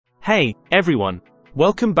Hey, everyone!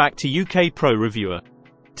 Welcome back to UK Pro Reviewer.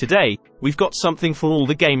 Today, we've got something for all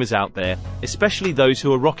the gamers out there, especially those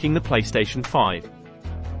who are rocking the PlayStation 5.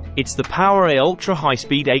 It's the PowerA Ultra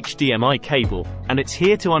High-Speed HDMI cable, and it's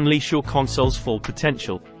here to unleash your console's full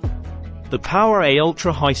potential. The PowerA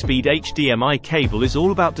Ultra High-Speed HDMI cable is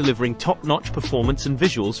all about delivering top-notch performance and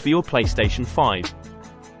visuals for your PlayStation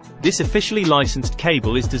 5. This officially licensed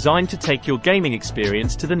cable is designed to take your gaming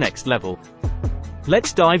experience to the next level.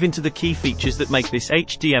 Let's dive into the key features that make this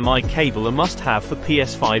HDMI cable a must-have for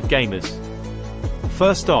PS5 gamers.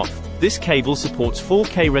 First off, this cable supports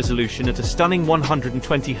 4K resolution at a stunning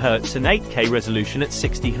 120Hz and 8K resolution at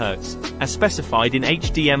 60Hz, as specified in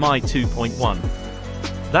HDMI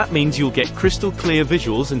 2.1. That means you'll get crystal clear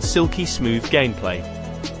visuals and silky smooth gameplay.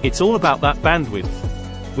 It's all about that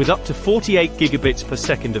bandwidth. With up to 48 gigabits per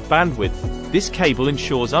second of bandwidth, this cable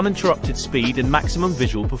ensures uninterrupted speed and maximum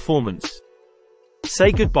visual performance.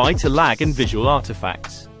 Say goodbye to lag and visual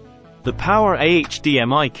artifacts. The PowerA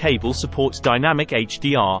HDMI cable supports dynamic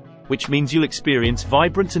HDR, which means you'll experience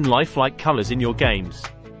vibrant and lifelike colors in your games.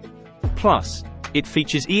 Plus, it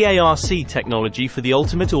features EARC technology for the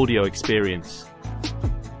ultimate audio experience.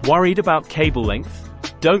 Worried about cable length?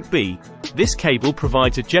 Don't be. This cable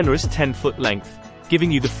provides a generous 10-foot length,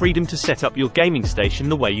 giving you the freedom to set up your gaming station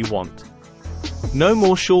the way you want. No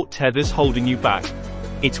more short tethers holding you back.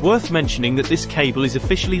 It's worth mentioning that this cable is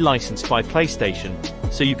officially licensed by PlayStation,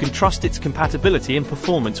 so you can trust its compatibility and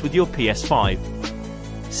performance with your PS5.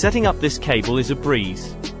 Setting up this cable is a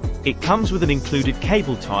breeze. It comes with an included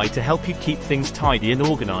cable tie to help you keep things tidy and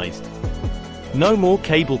organized. No more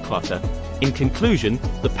cable clutter. In conclusion,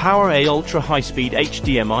 the PowerA Ultra High-Speed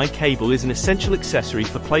HDMI cable is an essential accessory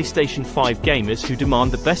for PlayStation 5 gamers who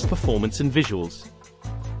demand the best performance and visuals.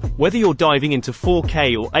 Whether you're diving into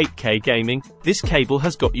 4K or 8K gaming, this cable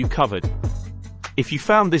has got you covered. If you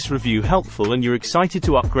found this review helpful and you're excited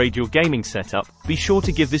to upgrade your gaming setup, be sure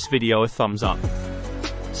to give this video a thumbs up.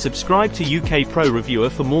 Subscribe to UK Pro Reviewer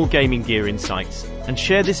for more gaming gear insights, and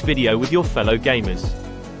share this video with your fellow gamers.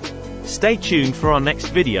 Stay tuned for our next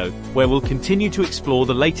video, where we'll continue to explore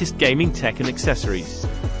the latest gaming tech and accessories.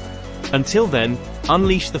 Until then,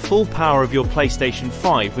 unleash the full power of your PlayStation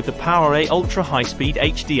 5 with the PowerA Ultra High-Speed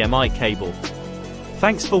HDMI cable.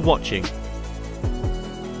 Thanks for watching.